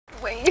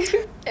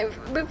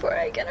before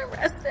I get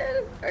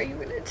arrested? Are you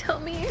gonna tell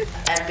me?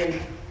 I've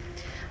been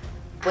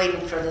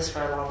waiting for this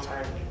for a long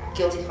time.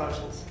 Guilty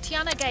conscience.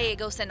 Tiana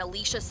Gallegos and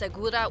Alicia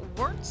Segura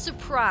weren't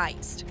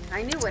surprised.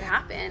 I knew what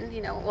happened,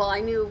 well, I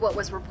knew what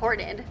was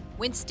reported.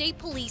 When state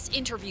police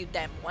interviewed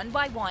them one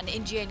by one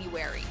in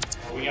January.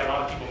 We got a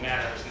lot of people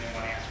mad at us and they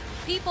want answers.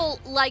 People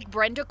like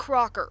Brenda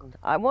Crocker.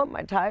 I want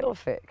my title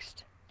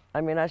fixed.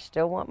 I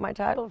still want my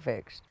title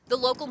fixed. The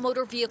local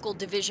motor vehicle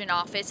division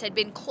office had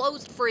been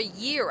closed for a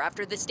year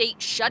after the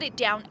state shut it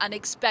down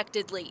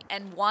unexpectedly.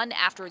 And one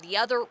after the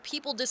other,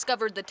 people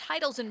discovered the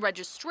titles and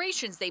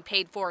registrations they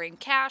paid for in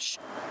cash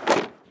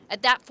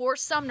at that Fort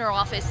Sumner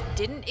office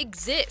didn't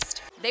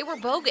exist. They were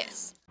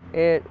bogus.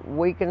 It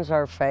weakens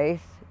our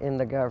faith in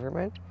the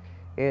government.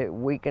 It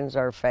weakens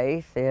our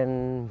faith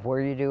in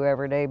where you do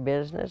everyday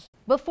business.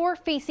 Before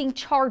facing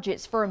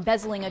charges for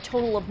embezzling a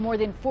total of more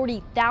than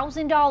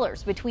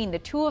 $40,000 between the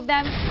two of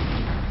them,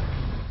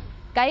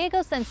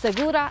 Gallegos and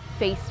Segura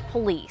faced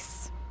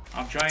police.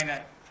 I'm trying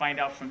to find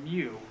out from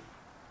you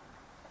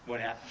what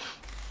happened.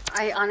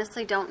 I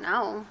honestly don't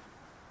know.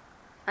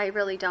 I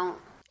really don't.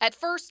 At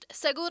first,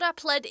 Segura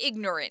pled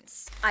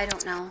ignorance. I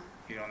don't know.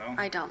 You don't know?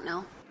 I don't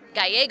know.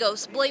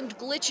 Gallegos blamed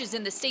glitches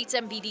in the state's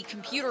MVD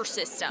computer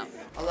system.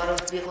 A lot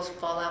of vehicles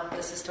fall out of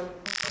the system.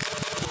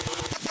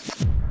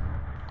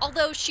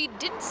 Although she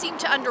didn't seem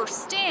to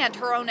understand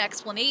her own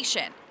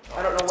explanation.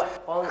 I don't know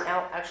what falling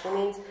out actually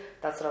means.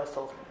 That's what I was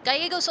told.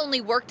 Gallegos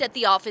only worked at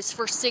the office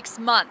for 6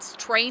 months,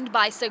 trained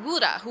by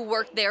Segura, who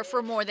worked there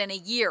for more than a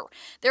year.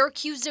 They're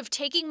accused of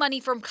taking money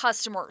from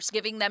customers,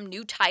 giving them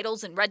new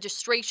titles and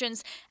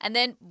registrations, and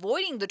then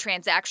voiding the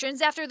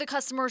transactions after the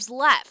customers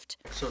left.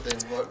 So then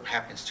what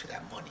happens to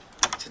that money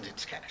since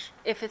it's cash?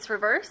 If it's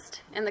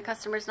reversed and the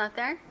customer's not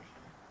there,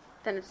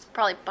 then it's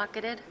probably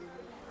bucketed.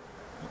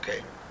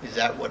 Okay, is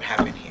that what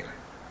happened here?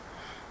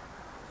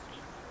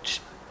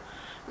 Just,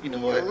 you know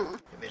what,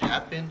 if it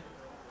happened,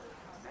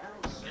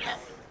 it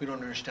happened. We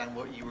don't understand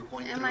what you were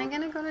going through. Am I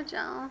gonna go to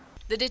jail?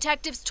 The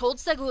detectives told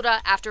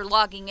Segura after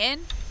logging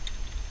in,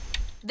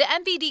 the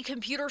MVD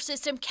computer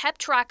system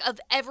kept track of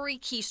every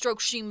keystroke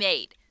she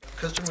made.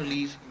 Customer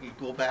leaves, you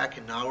go back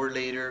an hour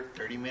later,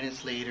 30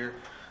 minutes later,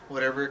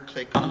 whatever,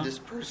 click on this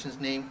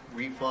person's name,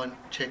 refund,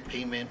 check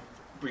payment,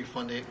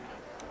 refund it,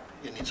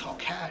 and it's all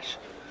cash.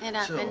 It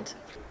happened.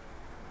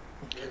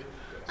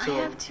 So,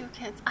 I have 2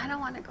 kids. I don't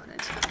want to go to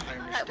jail.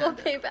 I will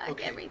pay back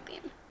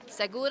everything.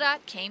 Segura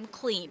came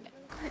clean.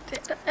 I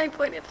did. I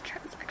voided the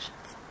transactions.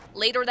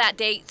 Later that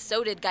day,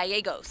 so did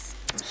Gallegos.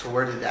 So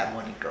where did that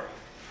money go?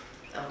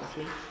 With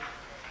me.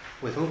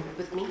 With who?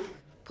 With me.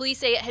 Police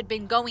say it had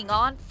been going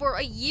on for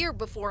a year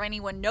before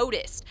anyone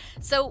noticed.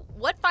 So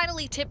what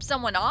finally tipped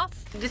someone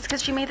off? Just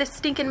because she made this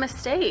stinking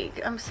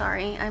mistake. I'm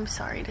sorry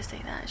to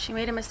say that. She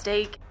made a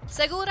mistake.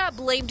 Segura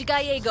blamed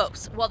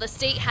Gallegos. While the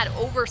state had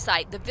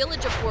oversight, the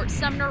village of Fort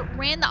Sumner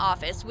ran the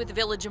office with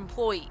village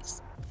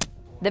employees.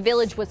 The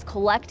village was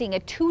collecting a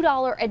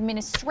 $2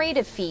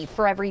 administrative fee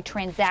for every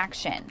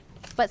transaction.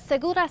 But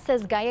Segura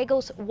says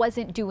Gallegos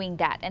wasn't doing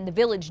that, and the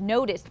village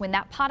noticed when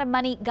that pot of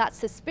money got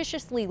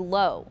suspiciously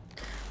low.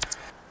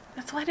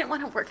 That's why I didn't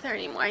want to work there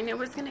anymore. I knew it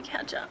was going to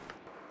catch up.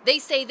 They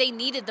say they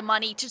needed the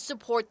money to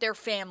support their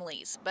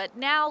families, but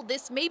now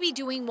this may be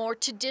doing more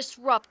to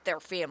disrupt their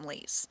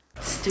families.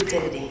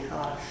 Stupidity, a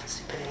lot of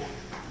stupidity,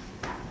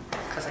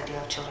 because I do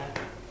have children.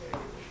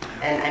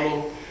 And I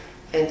mean,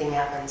 if anything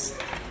happens,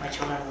 my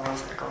children are the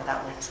ones that go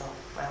that way, so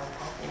my own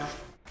fault,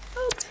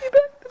 I'll pay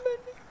back the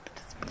money.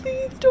 Just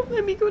please don't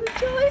let me go to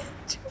jail. I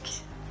have 2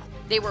 kids.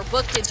 They were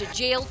booked into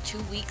jail 2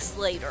 weeks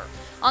later.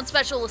 On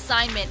special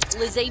assignment,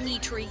 Lizzie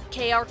Mitri,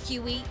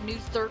 KRQE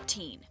News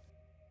 13.